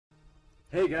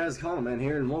Hey guys, TheKonnaman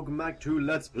here, and welcome back to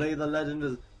Let's Play The Legend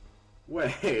of...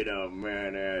 Wait a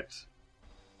minute.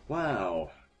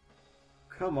 Wow.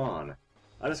 Come on.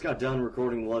 I just got done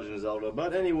recording Legend of Zelda,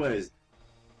 but anyways.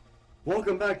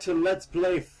 Welcome back to Let's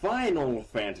Play Final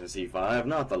Fantasy V,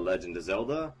 not The Legend of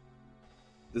Zelda.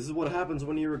 This is what happens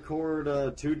when you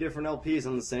record two different LPs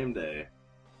on the same day.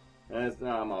 And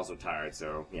I'm also tired,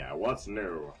 so yeah, what's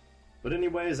new? But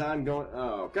anyways, I'm going...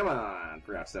 Oh, come on!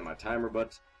 Forgot to set my timer,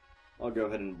 but... I'll go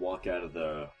ahead and walk out of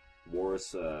the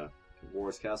War's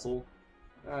Castle.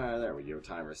 There we go,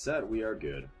 timer set, we are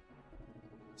good.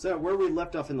 So, where we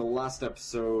left off in the last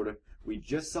episode, we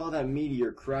just saw that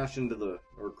meteor crash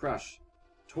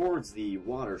towards the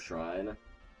water shrine,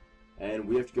 and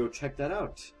we have to go check that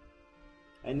out.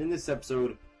 And in this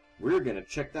episode, we're gonna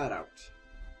check that out.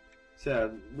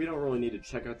 So, we don't really need to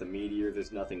check out the meteor,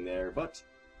 there's nothing there, but...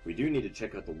 we do need to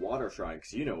check out the water shrine,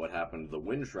 because you know what happened to the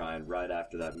wind shrine right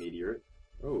after that meteor.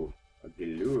 Oh, a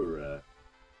Galura.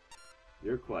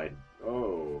 You're quite...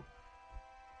 oh.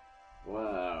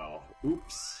 Wow.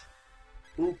 Oops.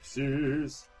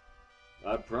 Oopsies.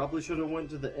 I probably should have went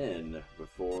to the inn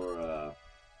before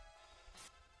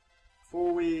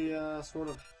we, sort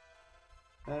of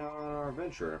head out on our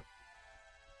adventure.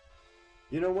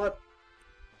 You know what?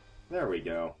 There we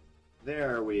go.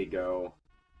 There we go.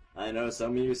 I know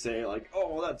some of you say, like,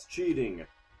 oh, that's cheating.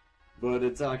 But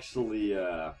it's actually,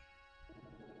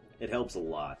 it helps a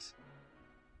lot.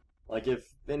 Like, if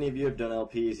any of you have done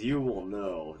LPs, you will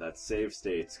know that save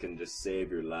states can just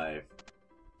save your life.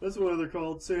 That's why they're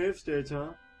called save states,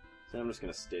 huh? So I'm just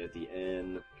gonna stay at the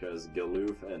inn, because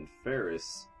Galoof and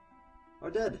Ferris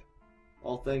are dead.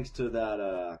 All thanks to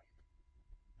that,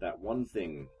 that one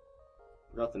thing.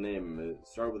 Forgot the name. It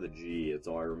started with a G, that's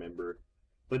all I remember.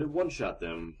 But it one-shot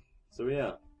them, so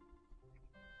yeah.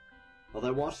 Although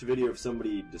I watched a video of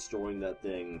somebody destroying that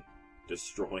thing,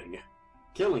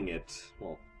 killing it.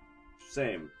 Well,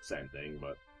 same thing,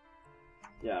 but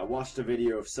yeah, I watched a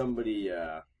video of somebody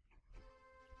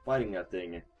fighting that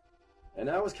thing, and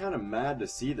I was kind of mad to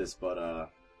see this, but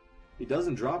he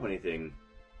doesn't drop anything.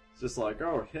 It's just like,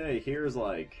 oh, hey, here's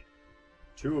like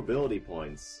 2 ability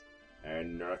points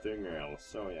and nothing else.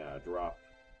 So yeah, drop.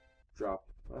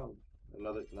 Well.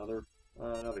 Another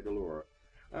Galura.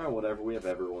 Whatever, we have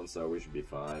everyone, so we should be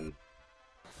fine.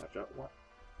 Watch out.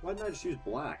 Why didn't I just use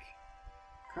black?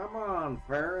 Come on,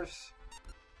 Ferris!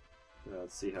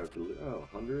 Let's see how oh,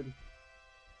 100?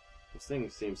 This thing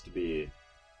seems to be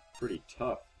pretty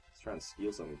tough. Let's try and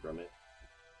steal something from it.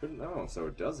 Oh, so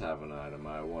it does have an item.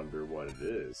 I wonder what it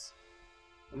is.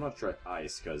 I'm not trying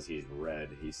ice, because he's red.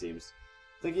 He seems...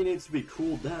 I think he needs to be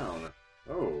cooled down.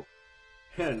 Oh.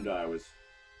 And I was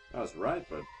right,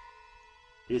 but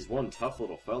he's one tough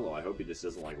little fellow. I hope he just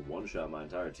doesn't, like, one-shot my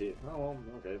entire team. Oh, well,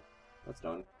 okay. That's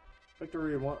done.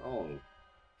 Victory 1... oh.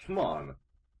 Come on.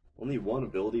 Only 1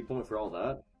 ability point for all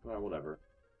that? Alright, whatever.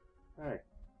 Alright.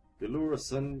 Galura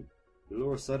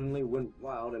suddenly went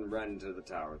wild and ran into the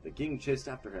tower. The king chased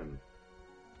after him.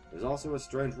 There's also a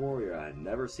strange warrior. I had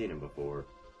never seen him before.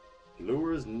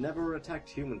 Galura's never attacked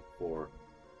humans before.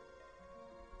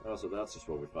 Oh, so that's just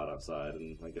what we fought outside,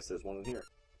 and I guess there's one in here.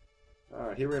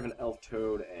 Alright, here we have an elf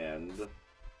toad and...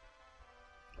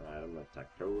 alright, I'm gonna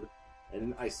attack toad. And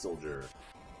an ice soldier.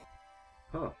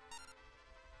 Huh.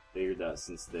 Figured that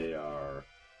since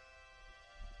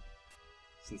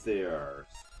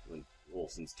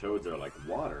toads are like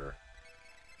water,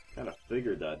 kinda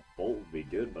figured that bolt would be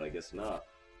good, but I guess not.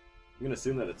 I'm gonna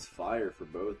assume that it's fire for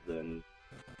both then.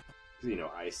 Cause, you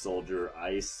know, ice soldier,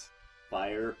 ice,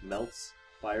 fire melts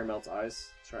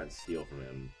ice. Let's try and steal from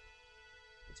him.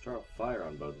 Let's try out fire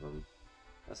on both of them.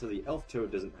 So the elf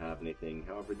toad doesn't have anything,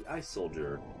 however the ice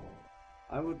soldier,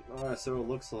 so it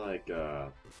looks like,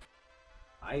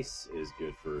 ice is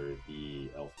good for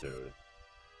the elf toad.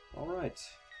 Alright.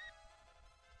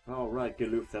 Alright,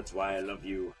 Galoof, that's why I love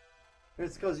you.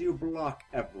 It's because you block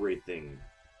everything.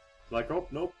 Like, oh,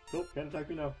 nope, can't attack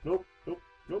me now. Nope,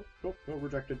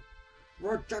 rejected.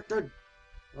 Rejected!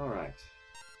 Alright.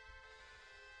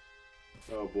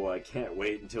 Oh boy, I can't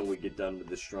wait until we get done with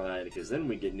the shrine, because then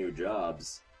we get new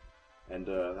jobs. And,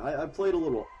 I played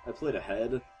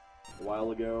ahead a while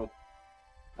ago.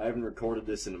 I haven't recorded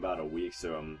this in about a week,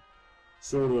 so I'm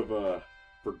sort of,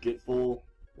 forgetful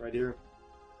right here.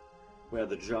 We have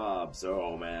the jobs,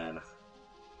 oh man.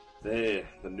 The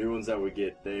new ones that we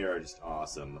get, they are just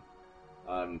awesome.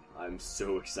 I'm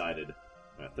so excited.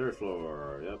 3rd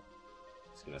floor, yep.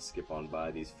 Just gonna skip on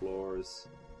by these floors.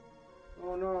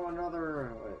 Oh no,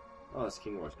 another... wait. Oh, it's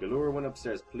King Wars. Galura went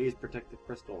upstairs. Please protect the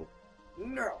crystal.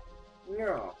 No!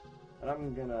 And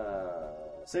I'm gonna...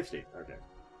 safe state. Okay.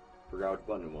 Forgot which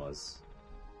button it was.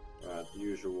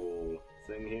 Usual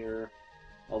thing here.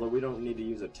 Although we don't need to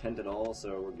use a tent at all,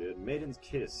 so we're good. Maiden's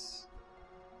Kiss.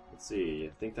 Let's see,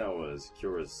 I think that was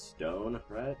Kira's Stone,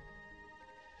 right?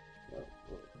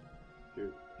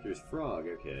 Here's Frog,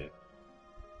 okay.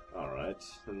 Alright,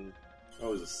 and oh,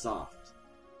 it was a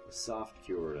soft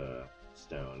cured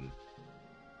stone.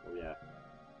 Oh yeah,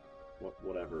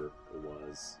 whatever it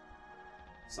was.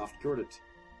 Soft cured it.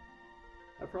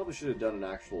 I probably should have done an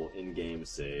actual in-game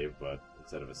save, but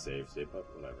instead of a save state, but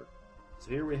whatever. So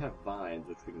here we have vines,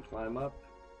 which we can climb up.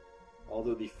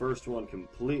 Although the first one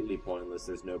completely pointless,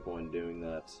 there's no point in doing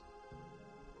that.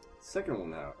 Second one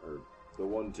now, or the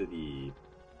one to the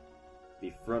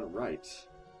front right.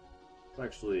 It's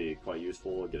actually quite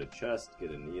useful. Get a chest,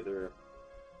 get an ether.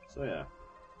 So yeah.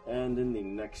 And in the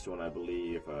next one, I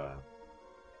believe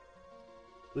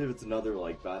it's another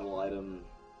like battle item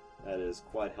that is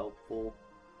quite helpful.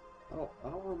 I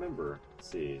don't remember. Let's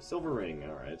see, silver ring.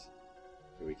 All right.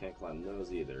 Okay, we can't climb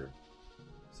those either.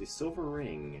 Let's see, silver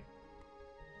ring.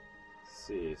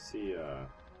 Let's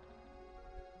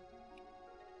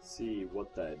see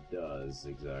what that does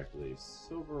exactly.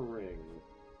 Silver ring.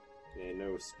 Okay,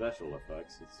 no special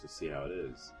effects. Let's just see how it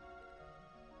is.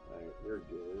 Alright, you're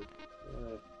good.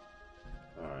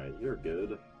 Alright, you're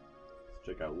good. Let's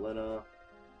check out Lena.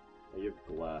 Oh, you have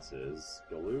glasses.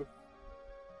 Galoof?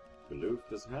 Galoof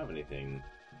doesn't have anything.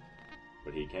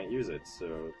 But he can't use it, so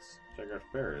let's check out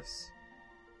Ferris.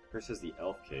 Ferris has the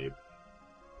elf cape.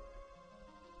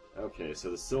 Okay,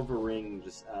 so the silver ring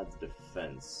just adds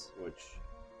defense, which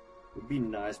would be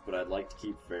nice, but I'd like to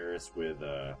keep Ferris with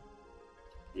the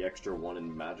extra 1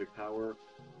 in magic power.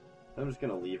 I'm just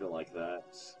gonna leave it like that.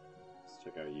 Let's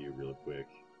check out you real quick.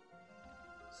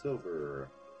 Silver.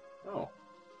 Oh,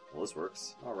 well this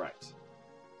works. Alright.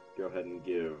 Go ahead and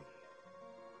give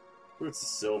Boots a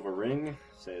silver ring.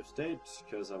 Save state,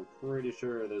 because I'm pretty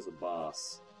sure there's a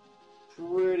boss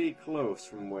pretty close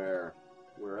from where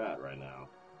we're at right now.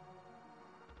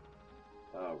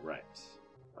 Alright.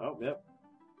 Oh, yep.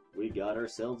 We got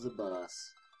ourselves a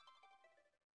boss.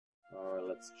 Alright,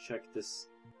 let's check this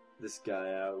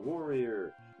guy out.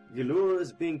 Warrior! Galura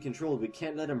is being controlled. We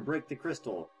can't let him break the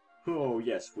crystal. Oh,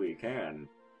 yes, we can.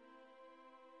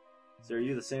 So are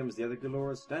you the same as the other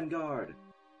Galuras? Stand guard!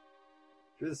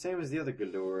 If you're the same as the other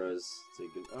Galuras...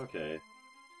 Okay.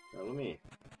 Now, let me...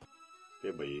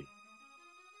 Okay, buddy.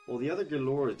 Well, the other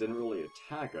Galuras didn't really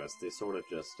attack us. They sort of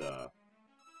just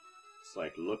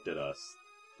like, looked at us.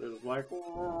 They're just like...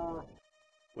 Oh.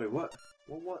 Wait, what?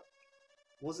 What?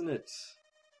 Wasn't it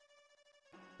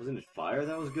fire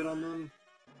that was good on them?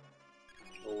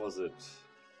 Or was it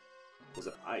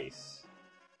ice?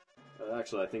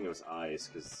 Actually, I think it was ice,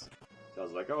 because I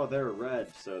was like, oh, they're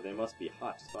red, so they must be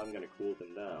hot, so I'm gonna cool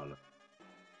them down.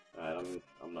 Alright,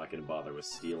 I'm not gonna bother with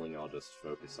stealing, I'll just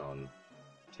focus on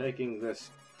taking this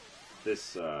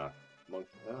monk...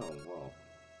 Oh, well.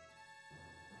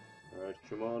 Alright,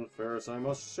 come on, Ferris, I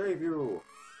must save you!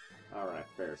 Alright,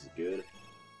 Ferris is good.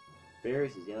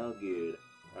 Ferris is all good.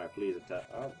 Alright, please attack.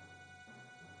 Oh.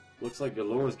 Looks like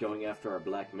Galore's going after our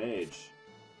black mage.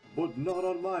 But not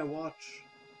on my watch!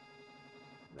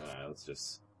 Alright, let's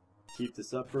just keep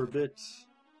this up for a bit.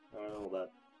 Alright, that.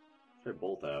 Try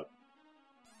bolt out.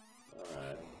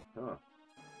 Alright. Huh.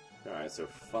 Alright, so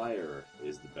fire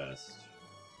is the best.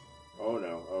 Oh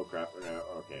no. Oh crap. No.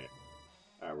 Okay.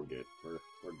 Alright, we're good.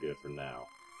 We're good for now.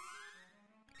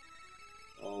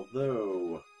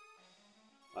 Although,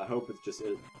 I hope it's just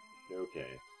it. Okay.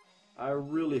 I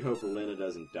really hope Lena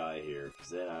doesn't die here, because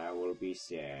then I will be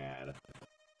sad.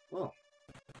 Well,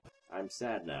 I'm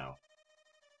sad now.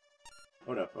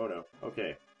 Oh no,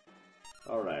 okay.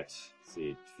 Alright, let's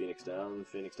see, Phoenix down,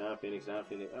 Phoenix down, Phoenix down,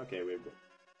 Phoenix... Okay, we have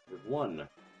one.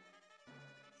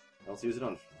 Let's use it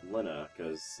on Lena,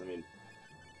 because, I mean,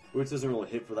 Boots doesn't really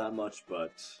hit for that much,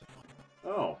 but...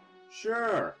 Oh,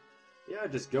 sure! Yeah,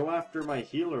 just go after my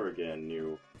healer again,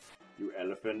 you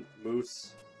elephant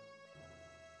moose.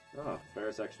 Oh,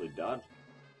 Ferris actually dodged.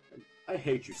 I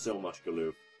hate you so much,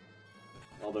 Galoof.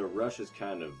 Although Rush is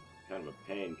kind of a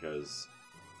pain, because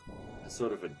it's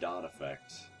sort of a dot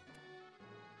effect.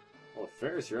 Well,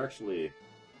 Ferris, you're actually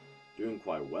doing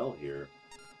quite well here.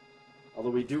 Although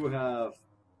we do have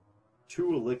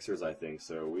 2 elixirs, I think,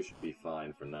 so we should be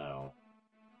fine for now.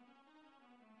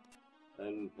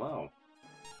 And, wow.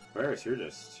 Ferris, you're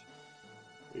just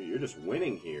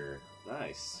winning here.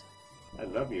 Nice. I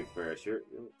love you, Ferris. You're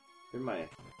my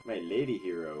lady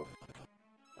hero.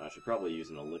 I should probably use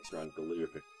an elixir on Galoof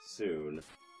soon.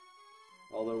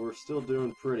 Although we're still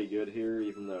doing pretty good here,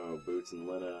 even though Boots and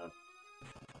Lena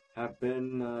have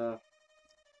been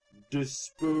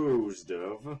disposed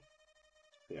of.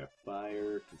 Yeah,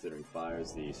 fire, considering fire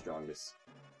is the strongest.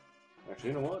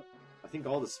 Actually, you know what? I think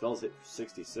all the spells hit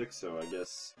 66, so I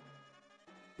guess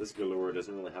this Galore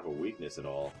doesn't really have a weakness at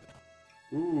all.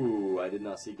 Ooh, I did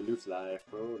not see Galoof's life.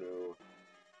 Oh no.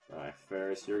 Alright,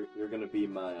 Ferris, you're gonna be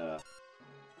my,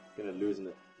 gonna use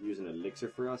an elixir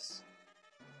for us.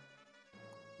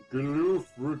 Galoof,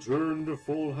 return to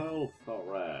full health.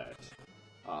 Alright.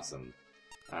 Awesome.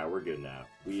 Alright, we're good now.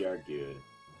 We are good.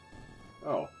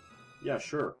 Oh. Yeah,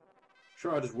 sure.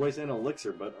 Sure, I'll just waste an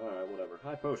elixir, but alright, whatever.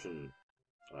 High potion.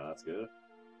 That's good.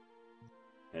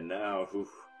 And now,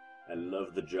 I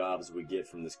love the jobs we get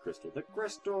from this crystal. The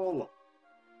crystal!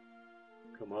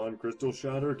 Come on, Crystal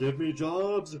Shatter, give me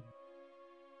jobs!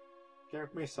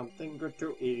 Give me something good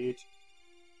to eat.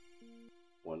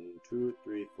 1, 2,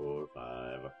 3, 4,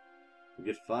 5. We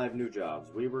get 5 new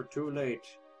jobs. We were too late.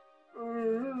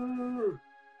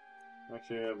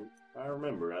 Actually, I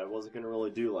remember, I wasn't gonna really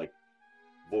do, like,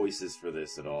 voices for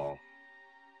this at all.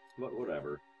 But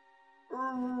whatever.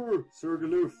 Sir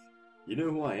Galoof. You know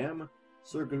who I am?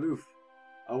 Sir Galoof.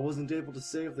 I wasn't able to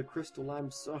save the crystal. I'm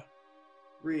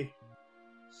sorry.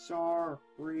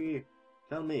 Sorry.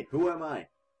 Tell me, who am I?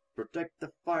 Protect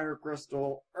the fire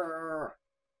crystal.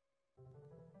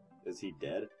 Is he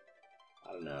dead?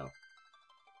 I don't know.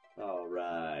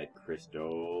 Alright,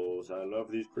 crystals. I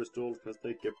love these crystals because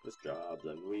they give us jobs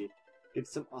and we get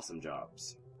some awesome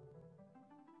jobs.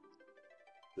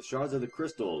 The shards of the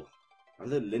crystal. Are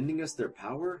they lending us their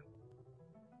power?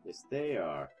 Yes, they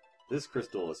are. This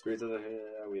crystal is great.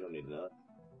 We don't need that.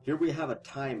 Here we have a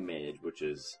time mage, which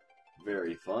is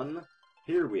very fun.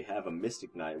 Here we have a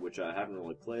Mystic Knight, which I haven't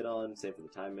really played on, same for the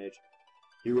time mage.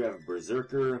 Here we have a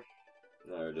Berserker.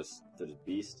 They're just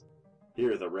beast.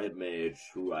 Here the Red Mage,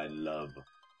 who I love.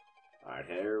 Alright,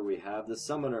 here we have the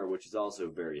Summoner, which is also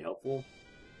very helpful.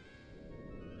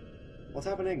 What's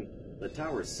happening? The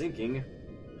tower's sinking.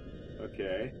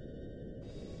 Okay.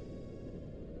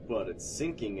 But it's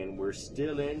sinking and we're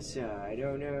still inside.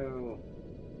 Oh no.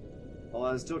 Well,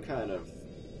 I'm still kind of...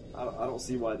 I don't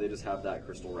see why they just have that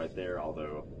crystal right there,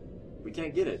 although we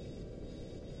can't get it.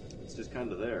 It's just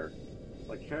kind of there. It's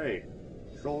like, hey,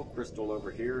 troll crystal over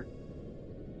here.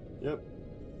 Yep.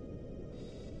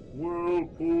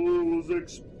 Whirlpool is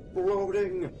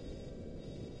exploding!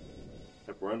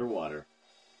 Yep, we're underwater.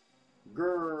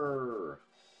 Grrr!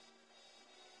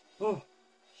 Oh,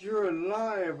 you're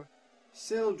alive!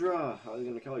 Syldra! I was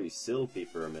gonna call you Sylphie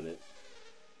for a minute.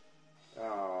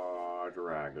 Oh,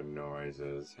 dragon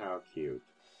noises. How cute.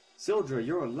 Syldra,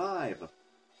 you're alive!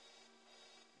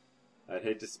 I'd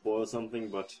hate to spoil something,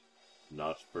 but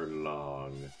not for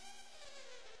long.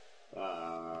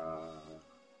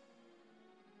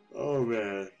 Oh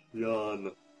man,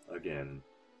 yawn again.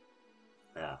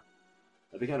 Yeah.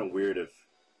 That'd be kind of weird if,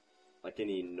 like,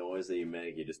 any noise that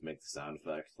you just make the sound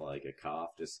effect, like a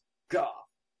cough, just cough,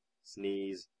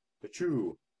 sneeze,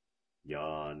 achoo,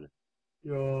 yawn,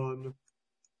 yawn.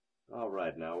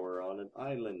 Alright, now we're on an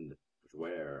island. But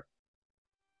where?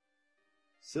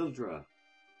 Syldra.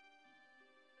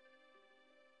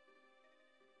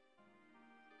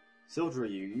 Syldra,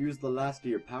 you used the last of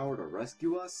your power to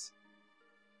rescue us?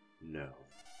 No.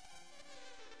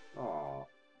 Aw.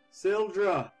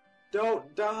 Syldra!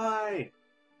 Don't die!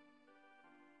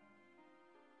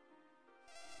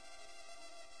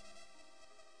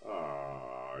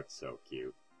 Aw, it's so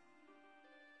cute.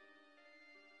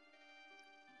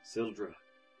 Syldra.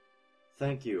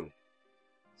 Thank you.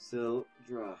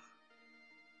 Syldra.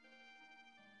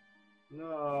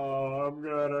 No, I'm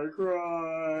gonna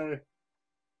cry.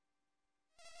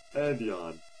 And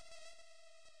yawn.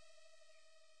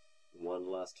 One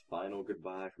last final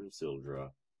goodbye from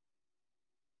Syldra.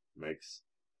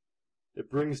 It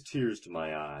brings tears to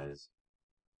my eyes.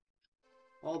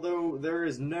 Although there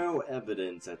is no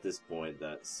evidence at this point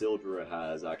that Syldra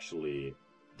has actually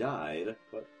died,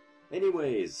 but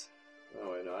anyways,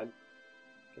 oh wait, no,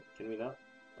 can we not?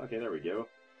 Okay, there we go.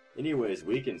 Anyways,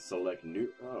 we can select new,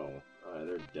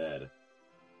 they're dead.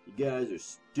 You guys are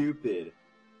stupid.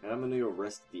 And I'm gonna go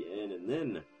rest at the inn, and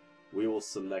then we will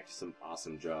select some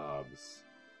awesome jobs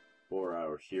for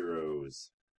our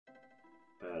heroes.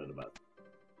 We're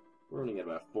running at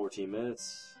about 14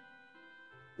 minutes.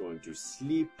 Going to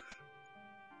sleep,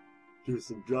 do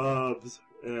some jobs,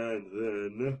 and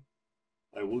then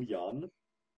I will yawn.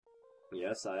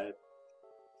 Yes, I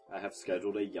have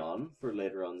scheduled a yawn for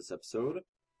later on this episode.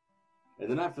 And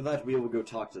then after that, we will go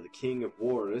talk to the King of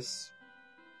Warris,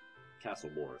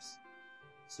 Castle Warris.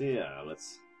 So yeah,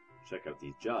 let's check out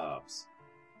these jobs.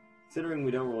 Considering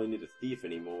we don't really need a thief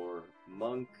anymore,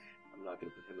 monk, I'm not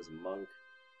going to put him as a monk.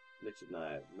 Lich of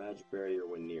Night, magic barrier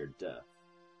when near death.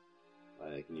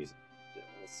 I can use,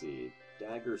 let's see,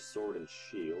 dagger, sword, and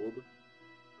shield.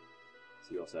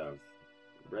 So you also have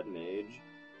red mage,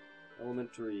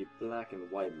 elementary black and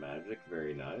white magic,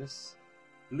 very nice.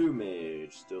 Blue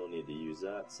mage, still need to use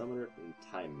that. Summoner and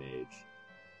time mage.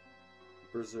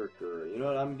 Berserker, you know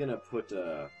what, I'm gonna put,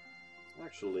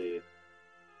 actually,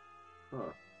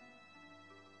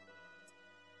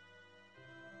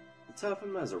 Let's have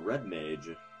him as a red mage.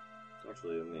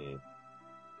 Actually, let me...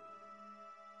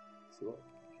 So what,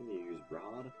 can you use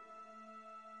rod?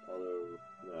 Although,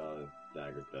 no,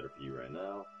 dagger's better for you right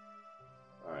now.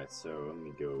 Alright, so let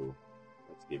me go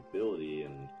up to the ability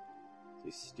and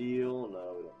see steal.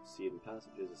 No, we don't see it in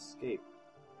passages. Escape.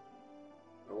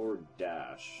 Or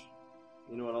dash.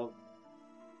 You know what,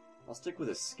 I'll stick with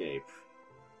escape.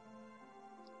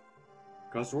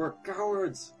 Cause we're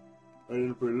cowards!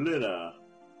 And for Lina.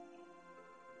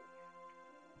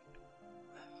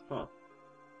 Huh.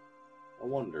 I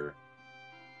wonder.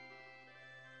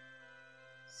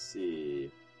 Let's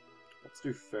see. Let's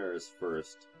do Ferris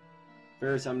first.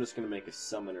 Ferris, I'm just gonna make a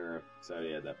summoner, because I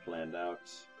already had that planned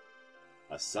out.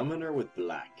 A summoner with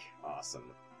black.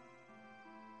 Awesome.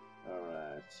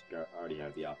 Alright, already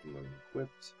have the optimum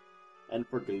equipped. And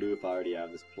for Galoof, I already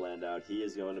have this planned out. He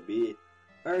is going to be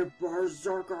a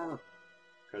berserker!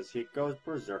 Because he goes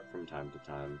berserk from time to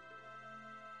time.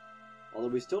 Although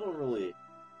we still don't really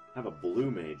have a blue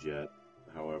mage yet.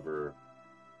 However,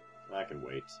 I can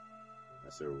wait.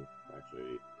 So,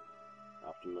 actually,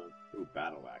 Optima. Ooh,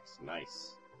 Battle Axe.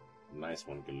 Nice. Nice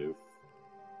one, Galoof.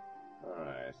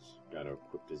 Alright, gotta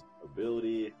equip his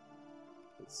ability.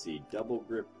 Let's see, double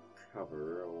grip,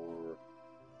 cover, or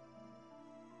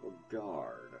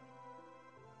guard.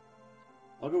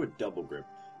 I'll go with double grip.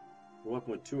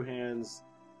 Weapon with two hands,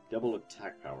 double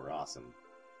attack power. Awesome.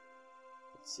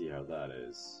 Let's see how that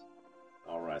is.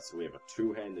 Alright, so we have a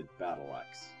two-handed battle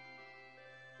axe.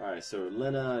 Alright, so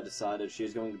Lina decided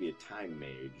she's going to be a time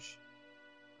mage.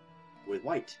 With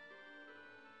white.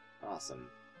 Awesome.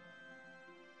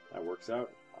 That works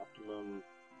out. Optimum.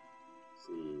 Let's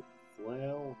see.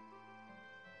 Flail.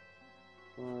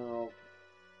 Well,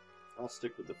 I'll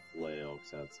stick with the flail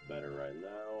because that's better right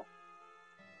now.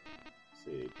 Let's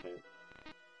see,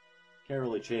 can't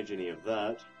really change any of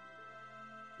that.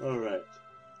 Alright.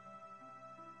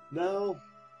 Now,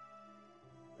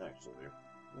 actually,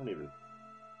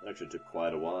 actually took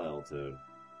quite a while to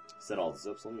set all this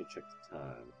up, so let me check the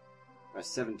time. Alright,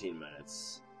 17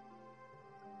 minutes.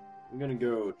 I'm gonna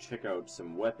go check out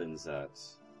some weapons that...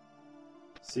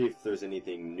 See if there's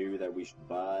anything new that we should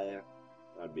buy.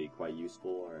 That'd be quite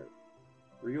useful.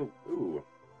 Alright. Ooh.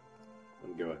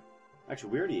 Let me go.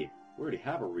 Actually, we already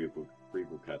have a Regal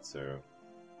cut, so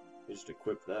we just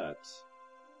equip that.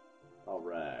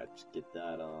 Alright, get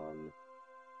that on.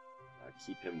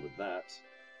 Keep him with that.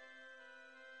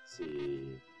 Let's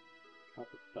see.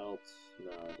 Copper belt.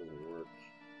 No, it doesn't work.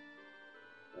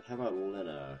 But how about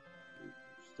Lina?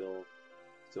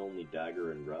 Still need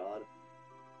dagger and rod.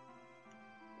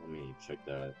 Let me check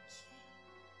that.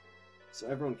 So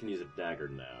everyone can use a dagger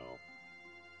now.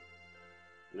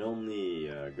 And only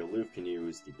Galoof can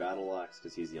use the battle axe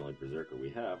because he's the only berserker we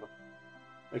have.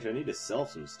 Actually, I need to sell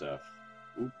some stuff.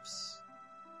 Oops.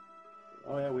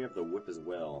 Oh yeah, we have the whip as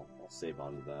well. I'll save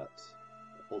on to that.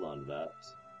 Hold on to that.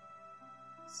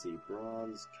 Let's see,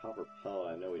 bronze, copper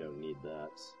pellet. I know we don't need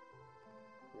that.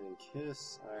 And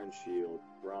kiss, iron shield,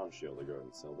 bronze shield. I'll go ahead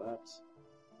and sell that.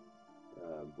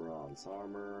 Bronze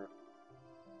armor.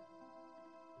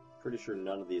 Pretty sure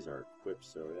none of these are equipped,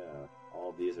 so yeah. All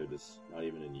of these are just not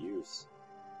even in use.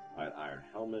 Alright, iron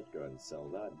helmet, go ahead and sell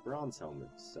that. Bronze helmet,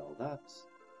 sell that.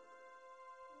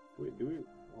 Wait, do we?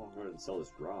 Oh, go ahead and sell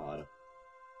this rod.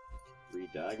 3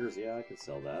 daggers, yeah, I can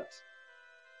sell that.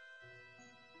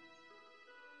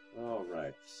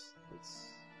 Alright, let's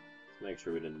make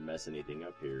sure we didn't mess anything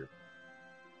up here.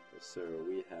 So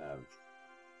we have...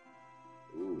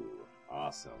 Ooh,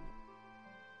 awesome.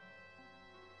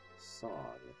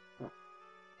 Song. Huh.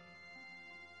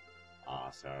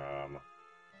 Awesome.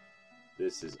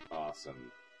 This is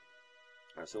awesome.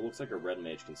 Alright, so it looks like a red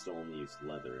mage can still only use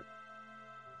leather.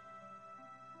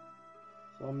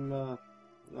 So I'm,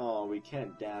 oh, we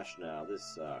can't dash now. This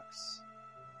sucks.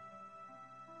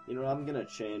 You know what, I'm gonna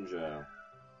change,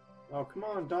 Oh, come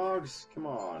on, dogs. Come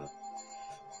on.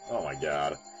 Oh my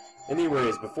god.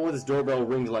 Anyways, before this doorbell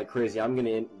rings like crazy, I'm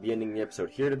gonna be ending the episode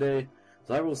here today.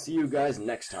 So I will see you guys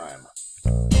next time.